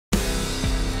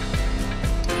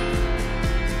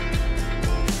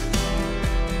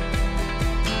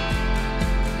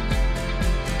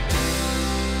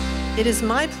It is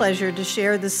my pleasure to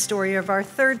share the story of our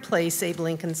third place Abe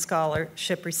Lincoln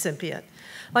Scholarship recipient.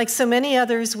 Like so many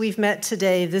others we've met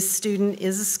today, this student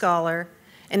is a scholar,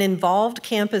 an involved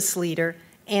campus leader,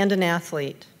 and an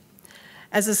athlete.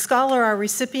 As a scholar, our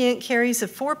recipient carries a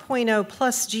 4.0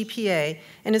 plus GPA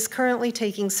and is currently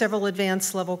taking several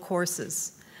advanced level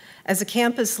courses. As a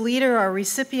campus leader, our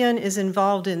recipient is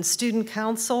involved in Student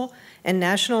Council and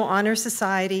National Honor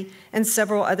Society and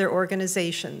several other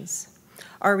organizations.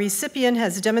 Our recipient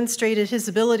has demonstrated his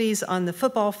abilities on the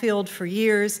football field for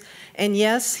years, and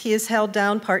yes, he has held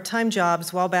down part-time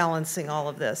jobs while balancing all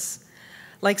of this.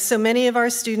 Like so many of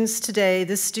our students today,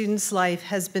 this student's life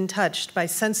has been touched by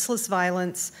senseless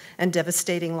violence and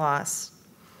devastating loss.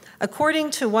 According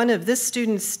to one of this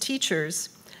student's teachers,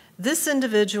 this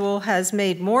individual has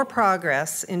made more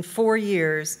progress in 4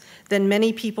 years than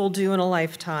many people do in a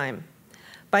lifetime.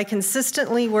 By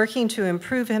consistently working to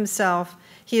improve himself,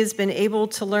 he has been able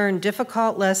to learn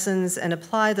difficult lessons and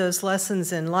apply those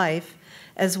lessons in life,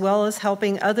 as well as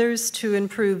helping others to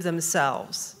improve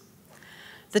themselves.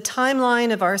 The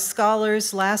timeline of our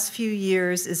scholar's last few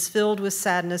years is filled with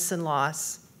sadness and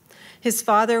loss. His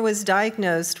father was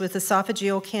diagnosed with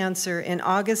esophageal cancer in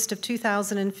August of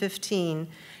 2015,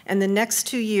 and the next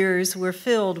 2 years were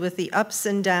filled with the ups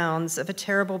and downs of a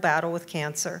terrible battle with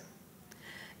cancer.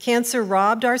 Cancer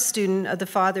robbed our student of the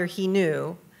father he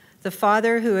knew, the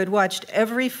father who had watched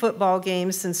every football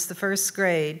game since the first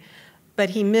grade, but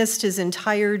he missed his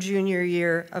entire junior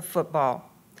year of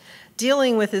football.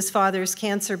 Dealing with his father's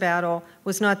cancer battle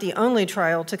was not the only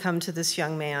trial to come to this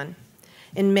young man.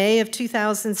 In May of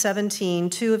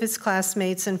 2017, 2 of his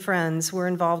classmates and friends were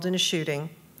involved in a shooting.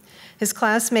 His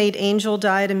classmate Angel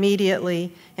died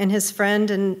immediately, and his friend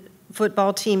and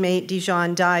football teammate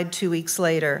Dijon died 2 weeks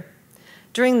later.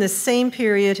 During this same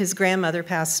period, his grandmother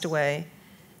passed away.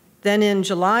 Then in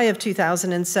July of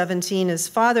 2017, his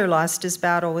father lost his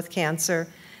battle with cancer,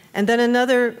 and then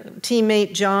another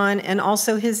teammate, John, and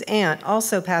also his aunt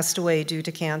also passed away due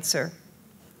to cancer.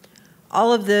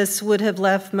 All of this would have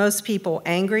left most people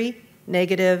angry,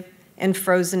 negative, and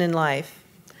frozen in life.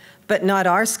 But not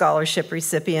our scholarship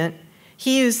recipient.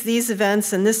 He used these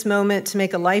events and this moment to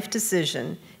make a life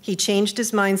decision. He changed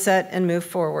his mindset and moved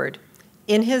forward.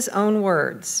 In his own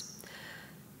words,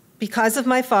 "Because of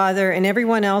my father and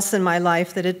everyone else in my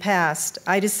life that had passed,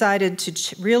 I decided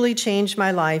to really change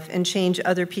my life and change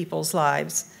other people's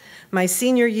lives. My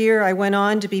senior year, I went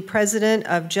on to be president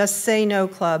of Just Say No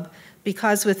Club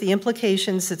because with the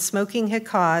implications that smoking had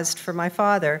caused for my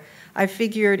father, I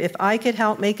figured if I could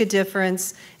help make a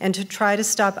difference and to try to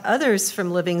stop others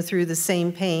from living through the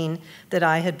same pain that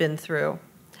I had been through.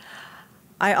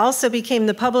 I also became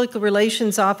the public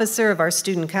relations officer of our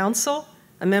student council,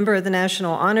 a member of the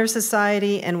National Honor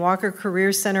Society and Walker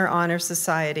Career Center Honor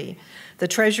Society, the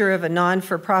treasurer of a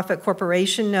non-for-profit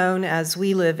corporation known as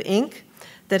We Live, Inc.,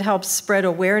 that helps spread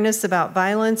awareness about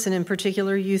violence and in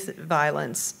particular youth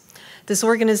violence. This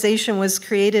organization was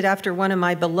created after one of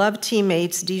my beloved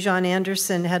teammates, Dijon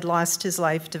Anderson, had lost his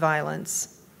life to violence.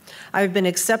 I've been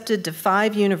accepted to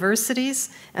 5 universities,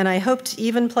 and I hope to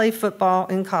even play football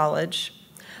in college.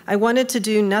 I wanted to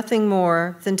do nothing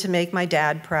more than to make my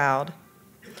dad proud.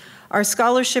 Our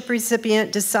scholarship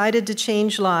recipient decided to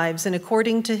change lives, and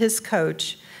according to his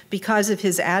coach, because of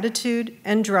his attitude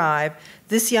and drive,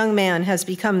 this young man has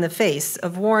become the face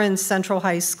of Warren Central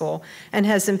High School and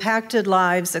has impacted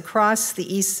lives across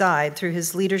the East Side through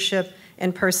his leadership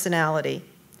and personality.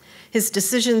 His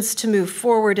decisions to move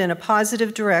forward in a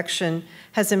positive direction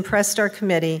has impressed our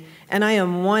committee, and I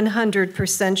am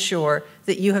 100% sure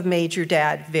that you have made your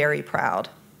dad very proud.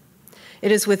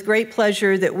 It is with great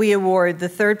pleasure that we award the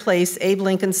 3rd place Abe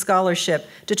Lincoln Scholarship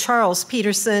to Charles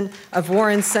Peterson of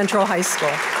Warren Central High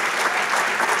School.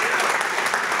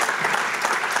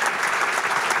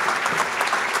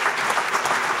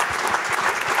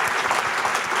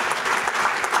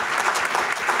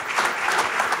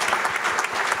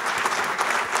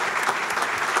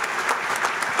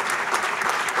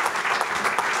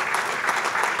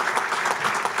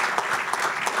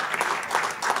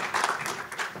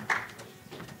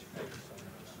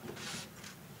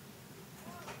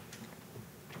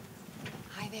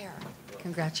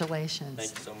 Congratulations.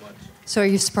 Thank you so much. So are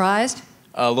you surprised?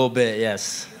 A little bit,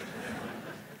 yes.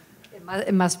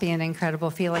 It must be an incredible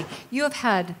feeling. You have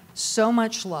had so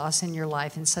much loss in your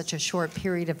life in such a short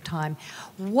period of time.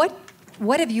 What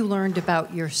have you learned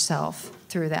about yourself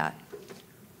through that?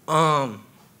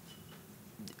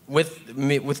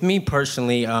 With me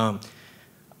personally,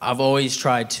 I've always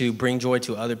tried to bring joy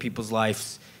to other people's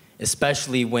lives,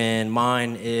 especially when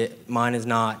mine is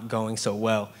not going so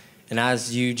well. And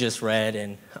as you just read,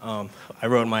 and I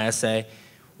wrote in my essay,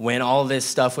 when all this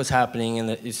stuff was happening,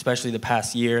 especially the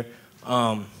past year,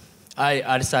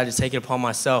 I decided to take it upon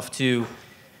myself to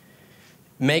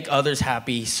make others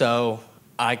happy so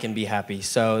I can be happy.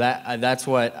 So that's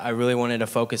what I really wanted to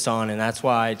focus on, and that's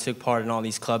why I took part in all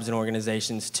these clubs and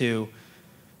organizations to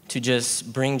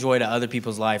just bring joy to other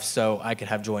people's lives so I could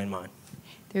have joy in mine.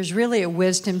 There's really a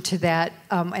wisdom to that,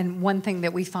 and one thing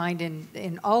that we find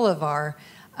in all of our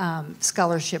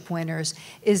scholarship winners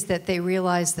is that they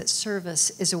realize that service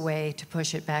is a way to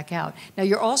push it back out. Now,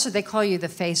 they call you the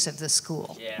face of the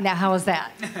school. Yeah. Now, how is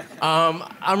that?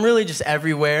 I'm really just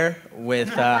everywhere with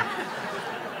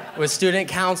student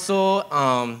council.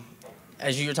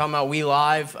 As you were talking about We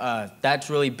Live, that's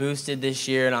really boosted this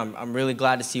year, and I'm really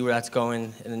glad to see where that's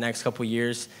going in the next couple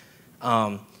years.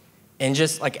 And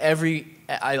just like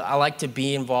I like to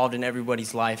be involved in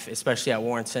everybody's life, especially at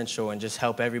Warren Central, and just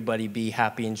help everybody be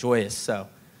happy and joyous. So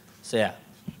yeah.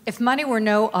 If money were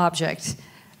no object,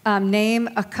 name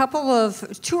a couple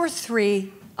of 2 or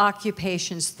 3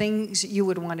 occupations, things you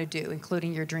would want to do,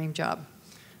 including your dream job.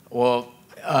 Well,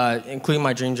 including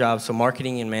my dream job, so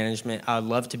marketing and management. I'd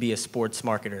love to be a sports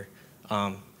marketer,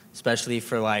 especially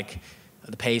for like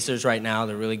the Pacers right now.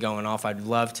 They're really going off. I'd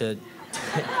love to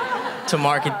to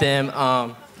market them.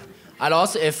 I'd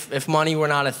also, if money were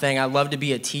not a thing, I'd love to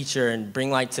be a teacher and bring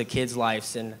light to kids'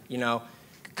 lives, and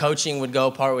coaching would go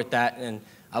apart with that. And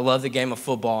I love the game of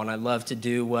football, and I'd love to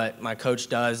do what my coach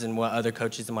does and what other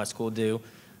coaches in my school do.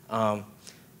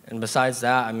 And besides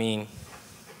that, I mean,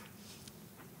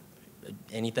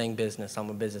 anything business. I'm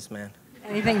a businessman.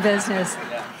 Anything business.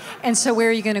 Yeah. And so where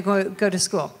are you going to go to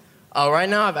school? Right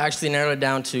now, I've actually narrowed it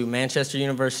down to Manchester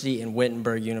University and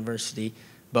Wittenberg University.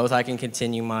 Both I can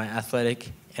continue my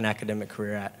athletic and academic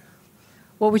career at.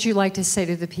 What would you like to say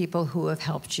to the people who have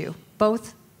helped you,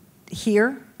 both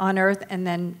here on Earth and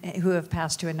then who have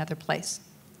passed to another place?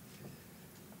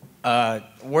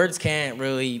 Words can't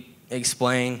really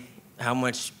explain how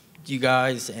much you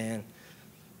guys and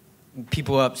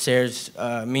people upstairs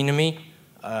mean to me.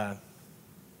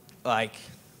 Like,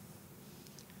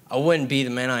 I wouldn't be the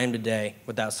man I am today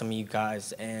without some of you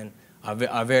guys, and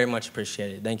I very much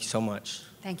appreciate it. Thank you so much.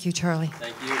 Thank you, Charlie.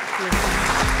 Thank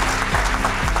you.